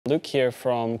Luke here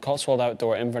from Cotswold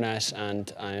Outdoor Inverness,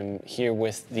 and I'm here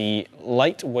with the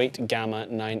lightweight Gamma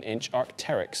 9-inch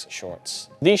Arcteryx shorts.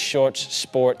 These shorts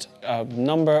sport a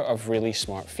number of really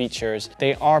smart features.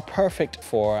 They are perfect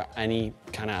for any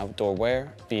kind of outdoor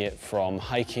wear, be it from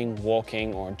hiking,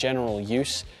 walking, or general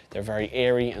use. They're very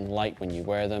airy and light when you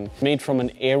wear them. Made from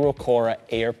an Aerocora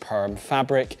Air Perm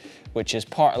fabric, which is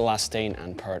part elastane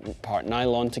and part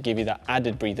nylon to give you that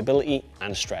added breathability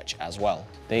and stretch as well.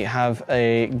 They have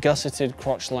a gusseted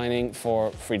crotch lining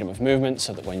for freedom of movement,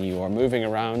 so that when you are moving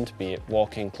around, be it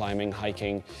walking, climbing,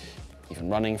 hiking, even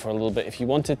running for a little bit if you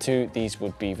wanted to, these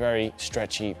would be very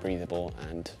stretchy, breathable,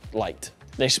 and light.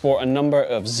 They sport a number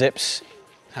of zips,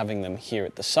 having them here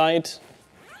at the side,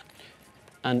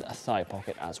 and a thigh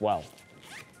pocket as well.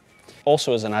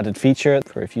 Also, as an added feature,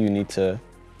 for if you need to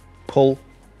pull,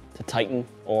 to tighten,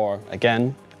 or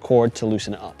again, cord to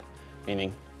loosen it up.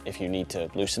 Meaning, if you need to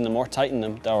loosen them or tighten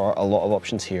them, there are a lot of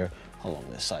options here along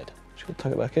this side. Just gonna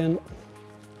tuck it back in.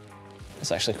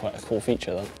 It's actually quite a cool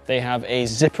feature though. They have a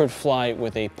zippered fly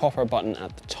with a popper button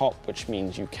at the top, which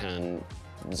means you can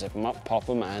zip them up, pop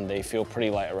them, and they feel pretty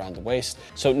light around the waist.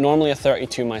 So normally a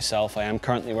 32 myself, I am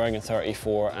currently wearing a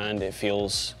 34, and it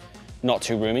feels not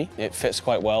too roomy. It fits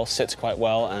quite well, sits quite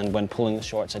well, and when pulling the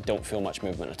shorts, I don't feel much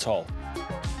movement at all.